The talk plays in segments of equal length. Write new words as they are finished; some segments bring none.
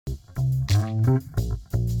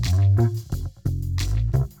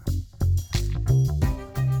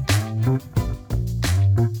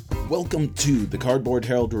Welcome to the Cardboard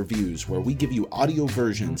Herald Reviews, where we give you audio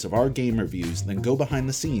versions of our game reviews, then go behind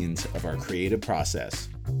the scenes of our creative process.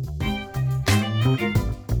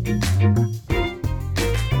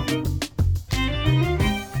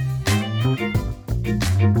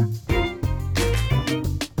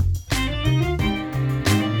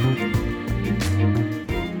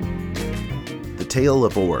 The Tale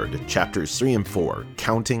of Ord, Chapters 3 and 4,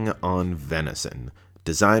 Counting on Venison.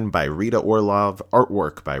 Designed by Rita Orlov,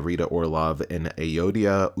 artwork by Rita Orlov and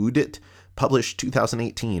Ayodia Udit, published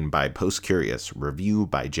 2018 by Post Curious, review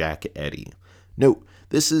by Jack Eddy. Note,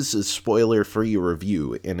 this is a spoiler-free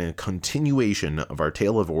review and a continuation of our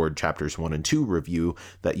Tale of Ord Chapters 1 and 2 review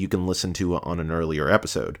that you can listen to on an earlier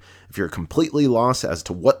episode. If you're completely lost as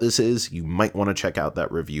to what this is, you might want to check out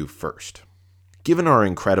that review first. Given our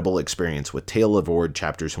incredible experience with Tale of Ord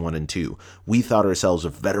Chapters 1 and 2, we thought ourselves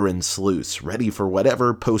veteran sleuths, ready for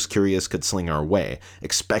whatever Post Curious could sling our way,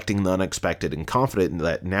 expecting the unexpected and confident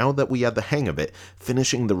that now that we had the hang of it,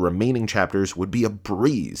 finishing the remaining chapters would be a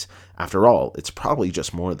breeze. After all, it's probably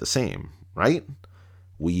just more of the same, right?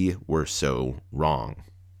 We were so wrong.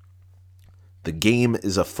 The game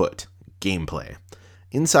is afoot. Gameplay.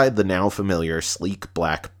 Inside the now familiar sleek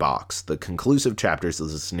black box, the conclusive chapters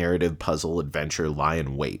of this narrative puzzle adventure lie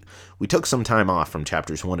in wait. We took some time off from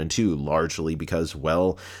chapters 1 and 2, largely because,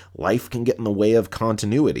 well, life can get in the way of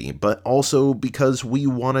continuity, but also because we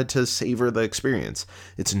wanted to savor the experience.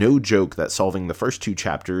 It's no joke that solving the first two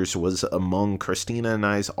chapters was among Christina and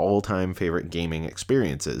I's all-time favorite gaming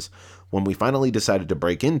experiences. When we finally decided to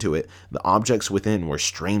break into it, the objects within were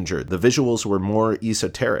stranger, the visuals were more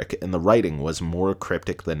esoteric, and the writing was more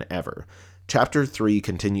cryptic than ever. Chapter 3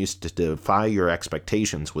 continues to defy your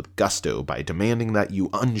expectations with gusto by demanding that you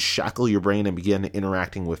unshackle your brain and begin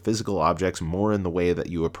interacting with physical objects more in the way that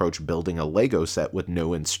you approach building a Lego set with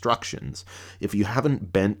no instructions. If you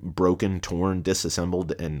haven't bent, broken, torn,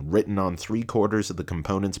 disassembled, and written on 3/4 of the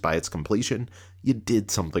components by its completion, you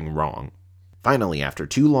did something wrong. Finally, after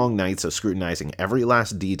 2 long nights of scrutinizing every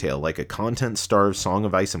last detail like a content-starved Song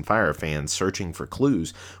of Ice and Fire fan searching for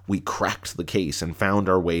clues, we cracked the case and found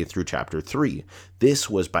our way through Chapter 3. This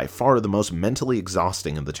was by far the most mentally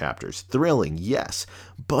exhausting of the chapters. Thrilling, yes,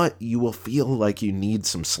 but you will feel like you need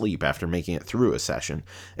some sleep after making it through a session.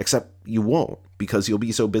 Except you won't, because you'll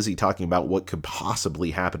be so busy talking about what could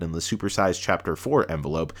possibly happen in the supersized Chapter 4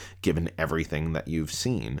 envelope, given everything that you've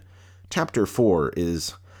seen. Chapter 4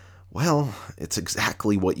 is... well, it's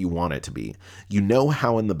exactly what you want it to be. You know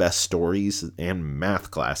how in the best stories and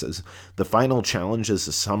math classes, the final challenge is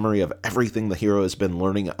a summary of everything the hero has been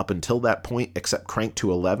learning up until that point except cranked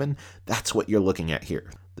to 11? That's what you're looking at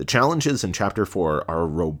here. The challenges in Chapter 4 are a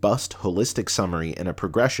robust, holistic summary and a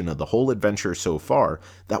progression of the whole adventure so far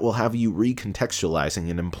that will have you recontextualizing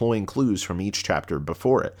and employing clues from each chapter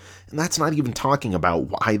before it. And that's not even talking about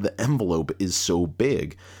why the envelope is so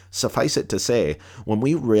big. Suffice it to say, when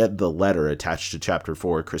we read the letter attached to Chapter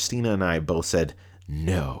 4, Christina and I both said,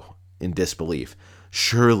 "No," in disbelief.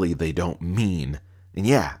 Surely they don't mean... And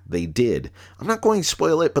yeah, they did. I'm not going to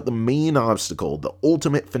spoil it, but the main obstacle, the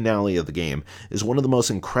ultimate finale of the game, is one of the most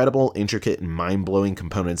incredible, intricate, and mind-blowing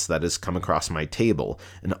components that has come across my table,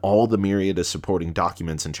 and all the myriad of supporting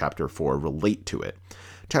documents in Chapter 4 relate to it.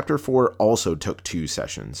 Chapter 4 also took 2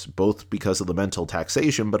 sessions, both because of the mental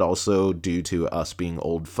taxation, but also due to us being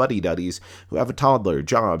old fuddy-duddies who have a toddler,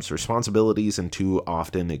 jobs, responsibilities, and too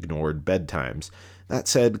often ignored bedtimes. That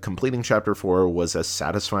said, completing Chapter 4 was as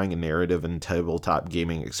satisfying a narrative and tabletop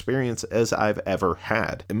gaming experience as I've ever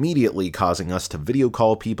had, immediately causing us to video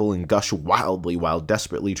call people and gush wildly while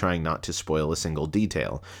desperately trying not to spoil a single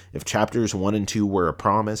detail. If Chapters 1 and 2 were a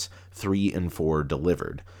promise, 3 and 4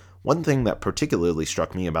 delivered. One thing that particularly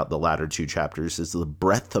struck me about the latter 2 chapters is the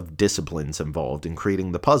breadth of disciplines involved in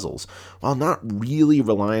creating the puzzles, while not really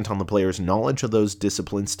reliant on the player's knowledge of those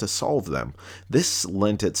disciplines to solve them. This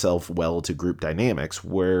lent itself well to group dynamics,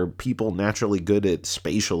 where people naturally good at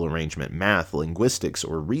spatial arrangement, math, linguistics,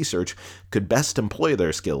 or research could best employ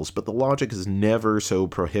their skills, but the logic is never so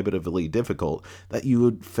prohibitively difficult that you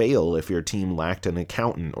would fail if your team lacked an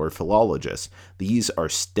accountant or philologist. These are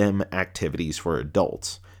STEM activities for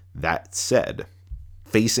adults. That said,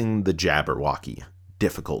 facing the Jabberwocky,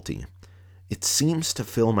 difficulty. It seems to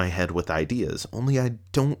fill my head with ideas, only I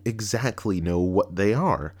don't exactly know what they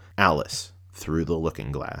are. Alice, Through the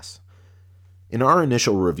Looking Glass. In our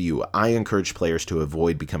initial review, I encouraged players to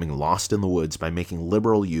avoid becoming lost in the woods by making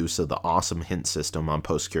liberal use of the awesome hint system on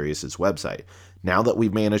Post Curious's website. Now that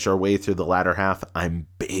we've managed our way through the latter half, I'm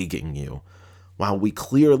begging you. While we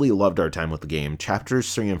clearly loved our time with the game,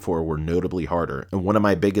 chapters 3 and 4 were notably harder, and one of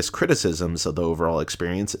my biggest criticisms of the overall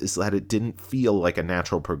experience is that it didn't feel like a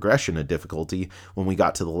natural progression of difficulty when we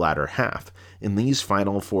got to the latter half. In these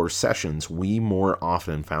final 4 sessions, we more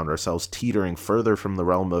often found ourselves teetering further from the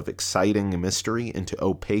realm of exciting mystery into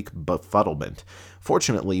opaque befuddlement.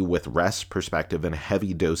 Fortunately, with rest, perspective, and a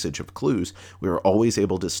heavy dosage of clues, we were always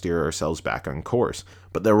able to steer ourselves back on course.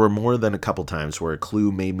 But there were more than a couple times where a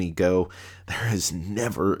clue made me go, there is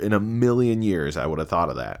never in a million years I would have thought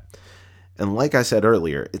of that. And like I said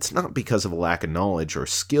earlier, it's not because of a lack of knowledge or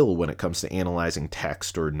skill when it comes to analyzing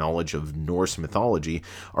text or knowledge of Norse mythology.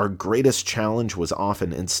 Our greatest challenge was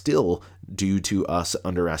often and still due to us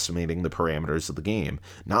underestimating the parameters of the game,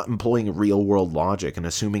 not employing real-world logic and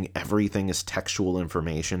assuming everything is textual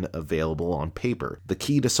information available on paper. The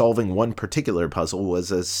key to solving one particular puzzle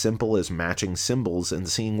was as simple as matching symbols and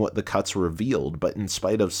seeing what the cuts revealed, but in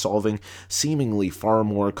spite of solving seemingly far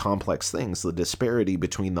more complex things, the disparity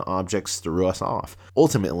between the objects threw us off.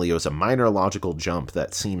 Ultimately, it was a minor logical jump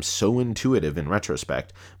that seems so intuitive in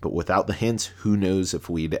retrospect, but without the hints, who knows if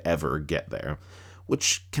we'd ever get there.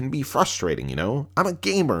 Which can be frustrating, you know? I'm a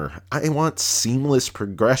gamer. I want seamless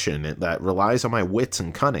progression that relies on my wits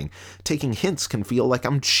and cunning. Taking hints can feel like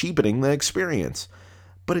I'm cheapening the experience.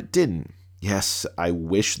 But it didn't. Yes, I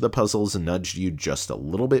wish the puzzles nudged you just a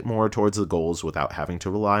little bit more towards the goals without having to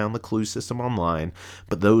rely on the clue system online,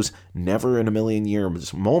 but those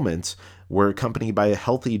never-in-a-million-years moments were accompanied by a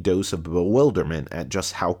healthy dose of bewilderment at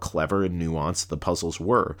just how clever and nuanced the puzzles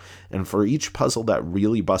were. And for each puzzle that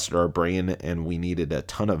really busted our brain and we needed a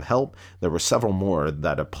ton of help, there were several more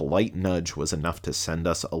that a polite nudge was enough to send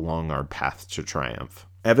us along our path to triumph.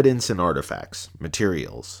 Evidence and artifacts,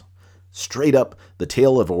 materials. Straight up, the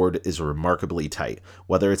Tale of Ord is remarkably tight.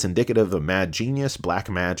 Whether it's indicative of mad genius, black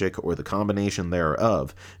magic, or the combination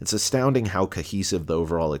thereof, it's astounding how cohesive the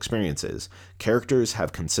overall experience is. Characters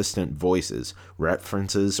have consistent voices,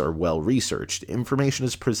 references are well researched, information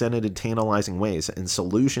is presented in tantalizing ways, and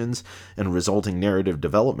solutions and resulting narrative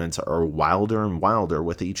developments are wilder and wilder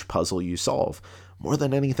with each puzzle you solve. More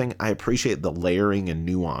than anything, I appreciate the layering and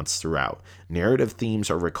nuance throughout. Narrative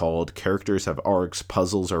themes are recalled, characters have arcs,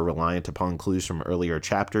 puzzles are reliant upon clues from earlier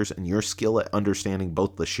chapters, and your skill at understanding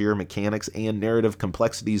both the sheer mechanics and narrative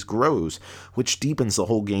complexities grows, which deepens the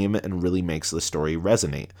whole game and really makes the story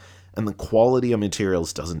resonate. And the quality of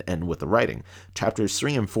materials doesn't end with the writing. Chapters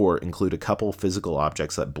 3 and 4 include a couple physical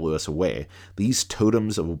objects that blew us away. These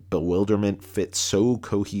totems of bewilderment fit so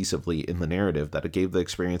cohesively in the narrative that it gave the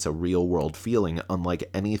experience a real-world feeling unlike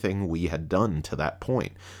anything we had done to that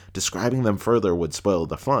point. Describing them further would spoil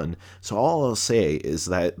the fun, so all I'll say is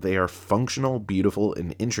that they are functional, beautiful,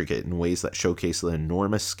 and intricate in ways that showcase the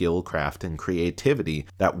enormous skill, craft, and creativity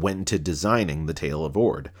that went into designing the Tale of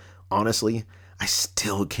Ord. Honestly, I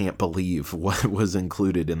still can't believe what was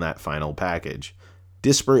included in that final package.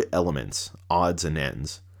 Disparate elements, odds and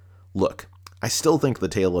ends. Look, I still think the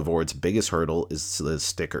Tale of Ord's biggest hurdle is the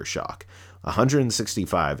sticker shock.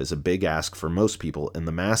 165 is a big ask for most people, and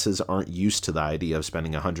the masses aren't used to the idea of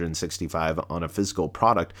spending 165 on a physical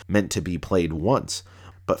product meant to be played once.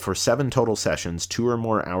 But for 7 total sessions, 2 or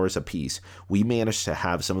more hours apiece, we managed to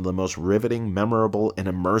have some of the most riveting, memorable, and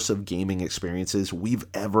immersive gaming experiences we've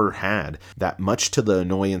ever had. That, much to the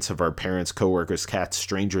annoyance of our parents, coworkers, cats,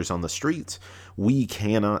 strangers on the streets, we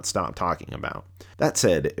cannot stop talking about. That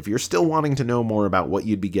said, if you're still wanting to know more about what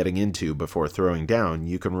you'd be getting into before throwing down,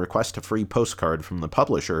 you can request a free postcard from the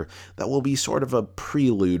publisher that will be sort of a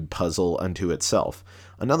prelude puzzle unto itself.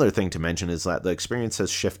 Another thing to mention is that the experience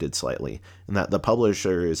has shifted slightly, and that the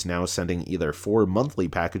publisher is now sending either 4 monthly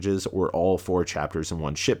packages or all 4 chapters in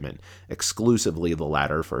one shipment, exclusively the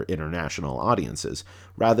latter for international audiences,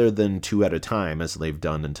 rather than 2 at a time as they've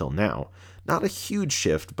done until now. Not a huge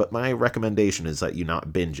shift, but my recommendation is that you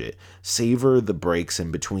not binge it. Savor the breaks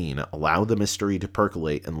in between, allow the mystery to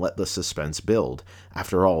percolate, and let the suspense build.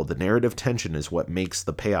 After all, the narrative tension is what makes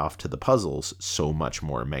the payoff to the puzzles so much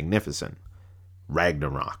more magnificent.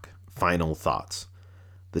 Ragnarok. Final thoughts.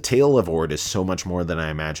 The Tale of Ord is so much more than I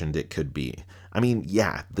imagined it could be. I mean,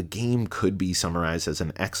 yeah, the game could be summarized as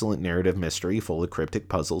an excellent narrative mystery full of cryptic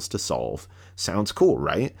puzzles to solve. Sounds cool,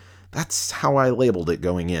 right? That's how I labeled it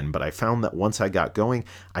going in, but I found that once I got going,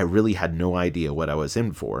 I really had no idea what I was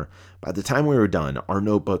in for. By the time we were done, our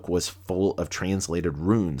notebook was full of translated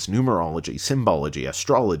runes, numerology, symbology,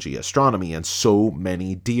 astrology, astronomy, and so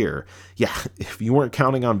many deer. Yeah, if you weren't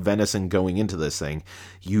counting on venison going into this thing,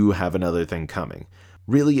 you have another thing coming.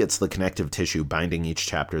 Really, it's the connective tissue binding each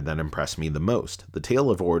chapter that impressed me the most. The Tale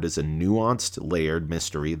of Ord is a nuanced, layered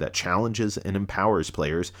mystery that challenges and empowers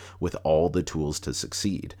players with all the tools to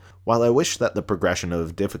succeed. While I wish that the progression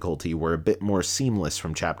of difficulty were a bit more seamless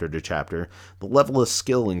from chapter to chapter, the level of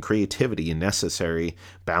skill and creativity necessary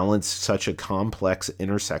balance such a complex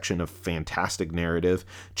intersection of fantastic narrative,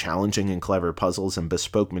 challenging and clever puzzles, and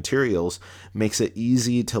bespoke materials makes it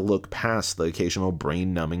easy to look past the occasional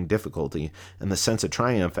brain-numbing difficulty, and the sense of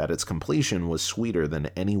triumph at its completion was sweeter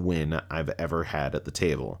than any win I've ever had at the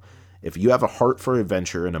table. If you have a heart for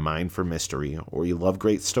adventure and a mind for mystery, or you love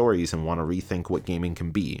great stories and want to rethink what gaming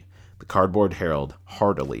can be, the Cardboard Herald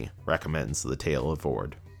heartily recommends The Tale of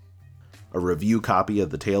Ord. A review copy of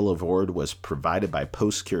The Tale of Ord was provided by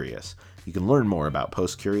Post Curious. You can learn more about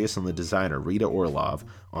Post Curious and the designer Rita Orlov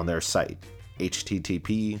on their site,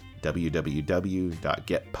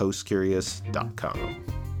 http://www.getpostcurious.com.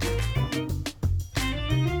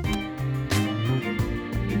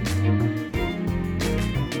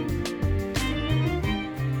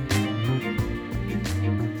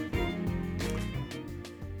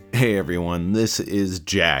 Hey everyone, this is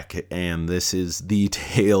Jack, and this is The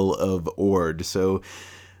Tale of Ord. So,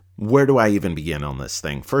 where do I even begin on this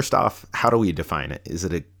thing? First off, how do we define it? Is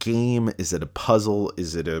it a game? Is it a puzzle?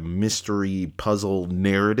 Is it a mystery puzzle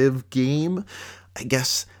narrative game? I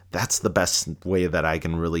guess that's the best way that I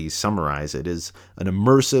can really summarize it, is an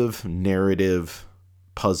immersive narrative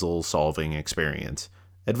puzzle solving experience.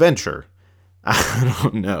 Adventure. I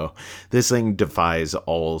don't know. This thing defies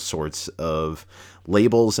all sorts of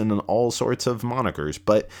labels and all sorts of monikers,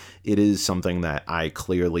 but it is something that I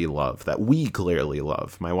clearly love, that we clearly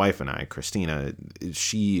love. My wife and I, Christina,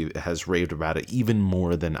 she has raved about it even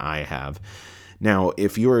more than I have. Now,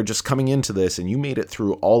 if you're just coming into this and you made it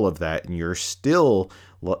through all of that and you're still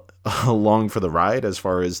along for the ride as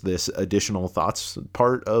far as this additional thoughts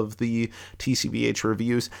part of the TCBH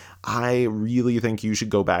reviews, I really think you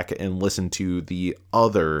should go back and listen to the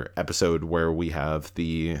other episode where we have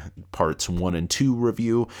the parts 1 and 2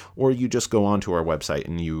 review, or you just go onto our website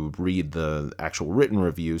and you read the actual written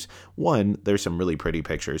reviews. 1, there's some really pretty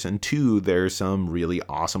pictures, and 2, there's some really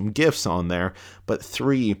awesome GIFs on there, but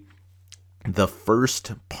 3, the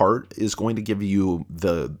first part is going to give you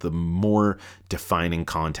the more defining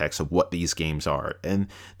context of what these games are. And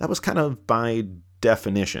that was kind of by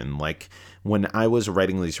definition. Like, when I was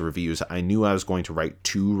writing these reviews, I knew I was going to write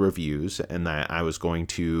 2 reviews and that I was going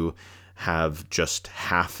to have just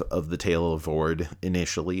half of The Tale of Ord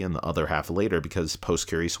initially and the other half later, because Post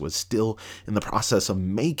Curious was still in the process of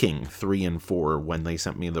making 3 and 4 when they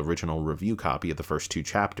sent me the original review copy of the first 2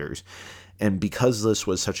 chapters. And because this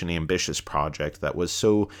was such an ambitious project that was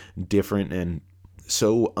so different and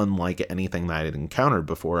so unlike anything that I had encountered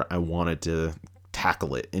before, I wanted to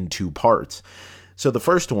tackle it in 2 parts. So the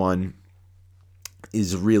first one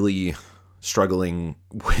is really struggling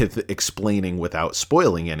with explaining without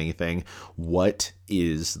spoiling anything what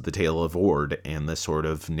is The Tale of Ord and this sort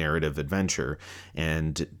of narrative adventure,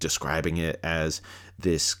 and describing it as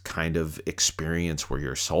this kind of experience where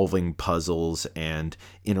you're solving puzzles and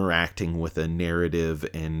interacting with a narrative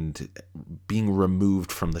and being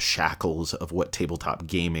removed from the shackles of what tabletop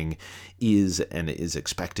gaming is and is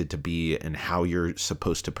expected to be, and how you're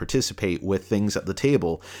supposed to participate with things at the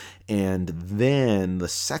table. And then the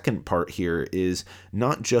second part here is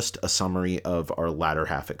not just a summary of our latter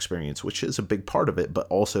half experience, which is a big part of it, but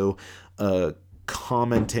also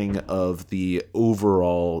commenting of the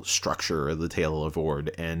overall structure of The Tale of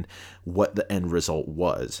Ord and what the end result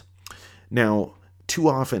was. Now, too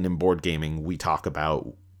often in board gaming, we talk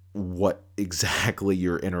about what exactly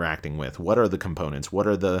you're interacting with. What are the components? What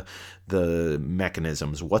are the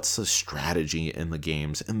mechanisms? What's the strategy in the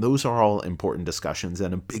games? And those are all important discussions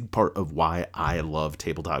and a big part of why I love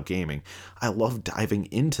tabletop gaming. I love diving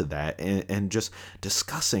into that and just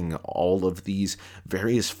discussing all of these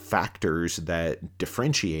various factors that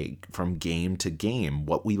differentiate from game to game,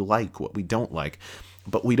 what we like, what we don't like.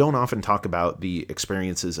 But we don't often talk about the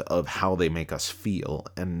experiences of how they make us feel.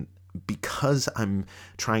 And because I'm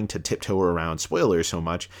trying to tiptoe around spoilers so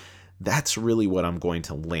much, that's really what I'm going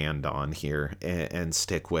to land on here and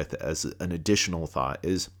stick with as an additional thought.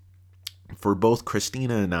 Is for both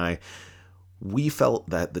Christina and I, we felt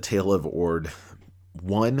that The Tale of Ord,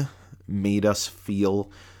 1, made us feel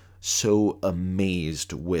so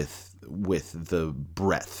amazed with the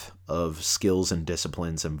breadth of skills and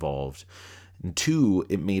disciplines involved. And 2,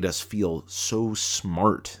 it made us feel so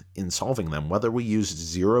smart in solving them. Whether we used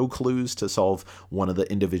 0 clues to solve one of the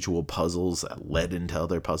individual puzzles that led into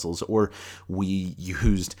other puzzles, or we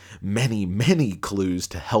used many, many clues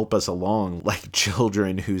to help us along, like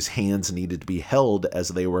children whose hands needed to be held as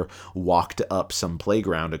they were walked up some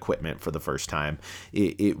playground equipment for the first time.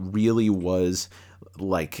 It really was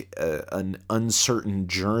like an uncertain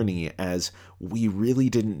journey as we really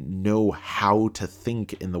didn't know how to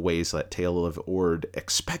think in the ways that Tale of Ord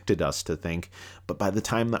expected us to think. But by the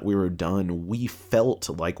time that we were done, we felt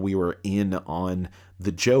like we were in on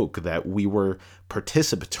the joke, that we were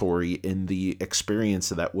participatory in the experience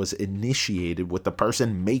that was initiated with the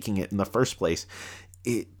person making it in the first place.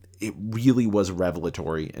 It really was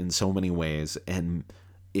revelatory in so many ways, and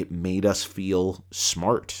it made us feel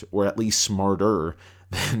smart, or at least smarter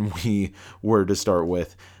than we were to start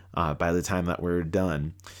with by the time that we're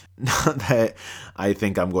done. Not that I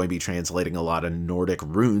think I'm going to be translating a lot of Nordic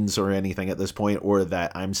runes or anything at this point, or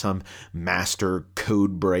that I'm some master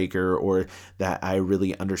code breaker, or that I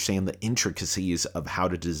really understand the intricacies of how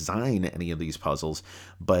to design any of these puzzles,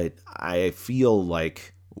 but I feel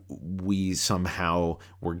like we somehow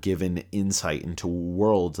were given insight into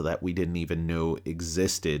worlds that we didn't even know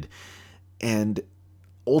existed. And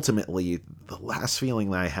ultimately, the last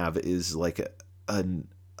feeling that I have is like an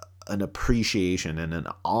appreciation and an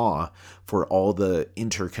awe for all the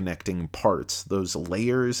interconnecting parts, those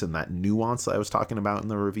layers and that nuance that I was talking about in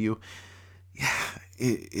the review. Yeah,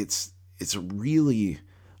 it's really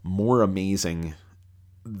more amazing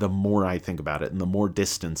the more I think about it, and the more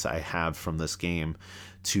distance I have from this game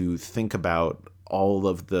to think about all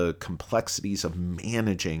of the complexities of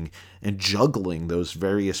managing and juggling those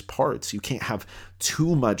various parts. You can't have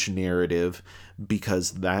too much narrative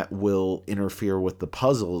because that will interfere with the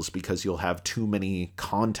puzzles, because you'll have too many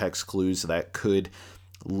context clues that could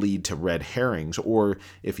lead to red herrings. Or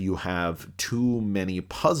if you have too many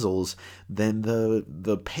puzzles, then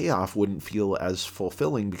the payoff wouldn't feel as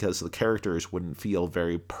fulfilling because the characters wouldn't feel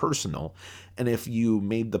very personal. And if you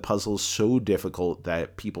made the puzzles so difficult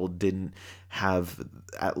that people didn't have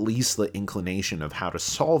at least the inclination of how to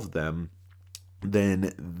solve them,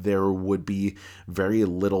 then there would be very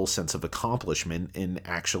little sense of accomplishment in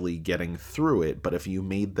actually getting through it. But if you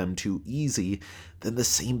made them too easy, then the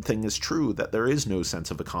same thing is true, that there is no sense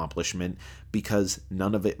of accomplishment, because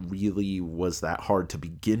none of it really was that hard to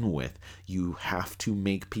begin with. You have to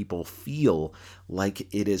make people feel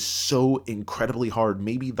like it is so incredibly hard,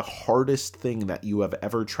 maybe the hardest thing that you have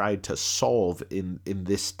ever tried to solve in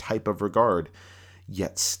this type of regard,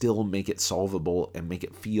 yet still make it solvable and make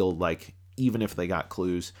it feel like, even if they got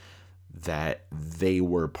clues, that they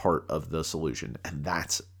were part of the solution. And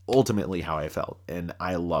that's ultimately how I felt, and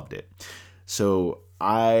I loved it. So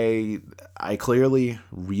I clearly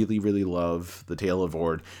really, really love the Tale of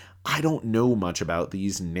Ord. I don't know much about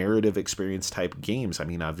these narrative experience type games. I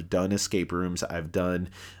mean, I've done escape rooms, I've done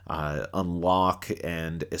unlock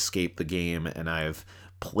and escape the game, and I've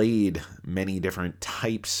played many different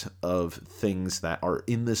types of things that are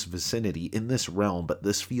in this vicinity, in this realm, but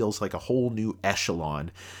this feels like a whole new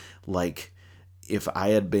echelon. Like if I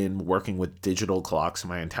had been working with digital clocks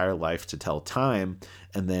my entire life to tell time,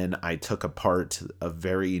 and then I took apart a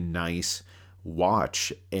very nice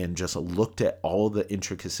watch and just looked at all the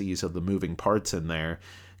intricacies of the moving parts in there,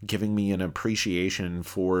 giving me an appreciation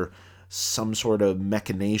for some sort of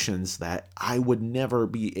machinations that I would never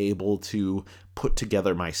be able to put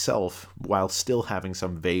together myself, while still having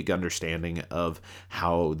some vague understanding of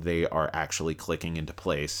how they are actually clicking into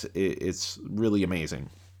place. It's really amazing.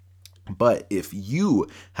 But if you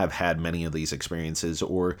have had many of these experiences,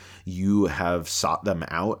 or you have sought them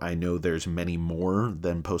out, I know there's many more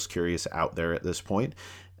than Post Curious out there at this point.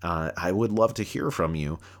 I would love to hear from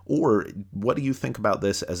you. Or what do you think about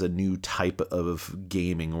this as a new type of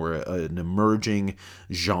gaming, or an emerging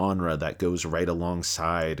genre that goes right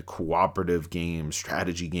alongside cooperative games,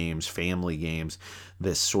 strategy games, family games,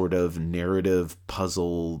 this sort of narrative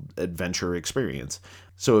puzzle adventure experience?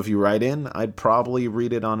 So if you write in, I'd probably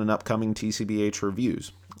read it on an upcoming TCBH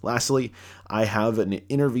Reviews. Lastly, I have an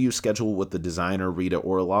interview scheduled with the designer Rita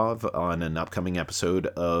Orlov on an upcoming episode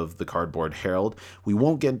of the Cardboard Herald. We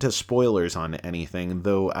won't get into spoilers on anything,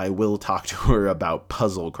 though I will talk to her about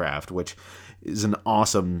Puzzlecraft, which is an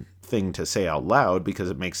awesome thing to say out loud because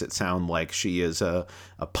it makes it sound like she is a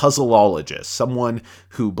puzzleologist, someone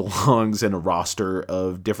who belongs in a roster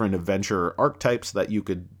of different adventure archetypes that you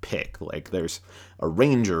could pick. Like there's a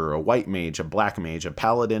ranger, a white mage, a black mage, a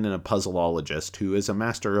paladin, and a puzzleologist who is a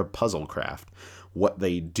master of puzzlecraft. What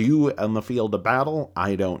they do on the field of battle,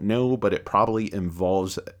 I don't know, but it probably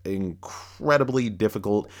involves incredibly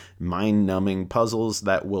difficult, mind-numbing puzzles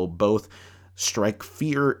that will both strike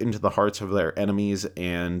fear into the hearts of their enemies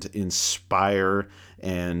and inspire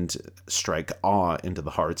and strike awe into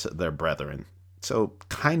the hearts of their brethren. So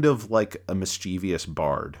kind of like a mischievous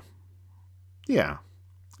bard. Yeah.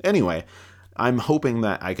 Anyway, I'm hoping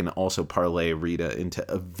that I can also parlay Rita into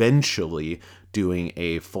eventually doing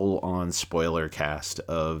a full-on spoiler cast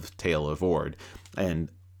of Tale of Ord.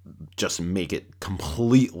 And just make it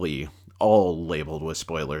completely all labeled with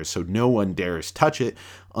spoilers, so no one dares touch it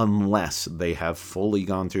unless they have fully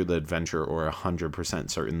gone through the adventure or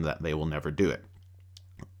 100% certain that they will never do it.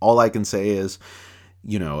 All I can say is,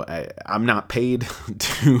 I'm not paid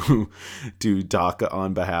to talk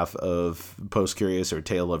on behalf of Post Curious or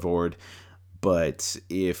Tale of Ord, but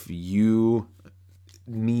if you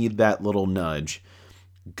need that little nudge,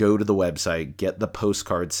 go to the website, get the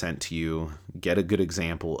postcard sent to you, get a good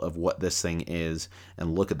example of what this thing is,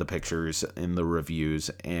 and look at the pictures in the reviews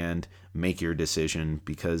and make your decision.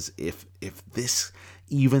 Because if this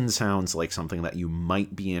even sounds like something that you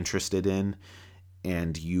might be interested in,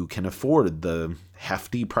 and you can afford the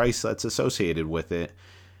hefty price that's associated with it,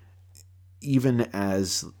 even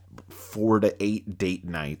as 4 to 8 date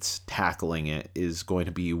nights tackling it is going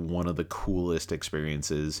to be one of the coolest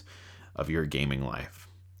experiences of your gaming life.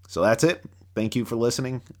 So that's it. Thank you for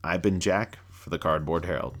listening. I've been Jack for the Cardboard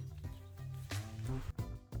Herald.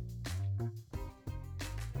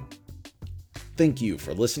 Thank you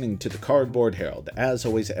for listening to the Cardboard Herald. As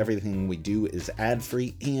always, everything we do is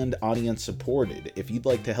ad-free and audience-supported. If you'd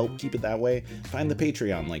like to help keep it that way, find the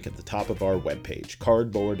Patreon link at the top of our webpage,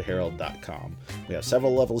 cardboardherald.com. We have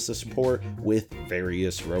several levels of support with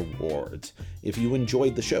various rewards. If you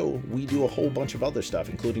enjoyed the show, we do a whole bunch of other stuff,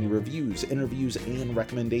 including reviews, interviews, and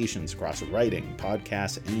recommendations across writing,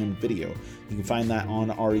 podcasts, and video. You can find that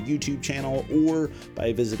on our YouTube channel or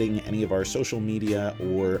by visiting any of our social media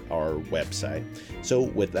or our website. So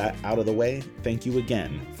with that out of the way, thank you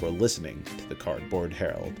again for listening to the Cardboard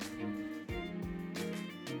Herald.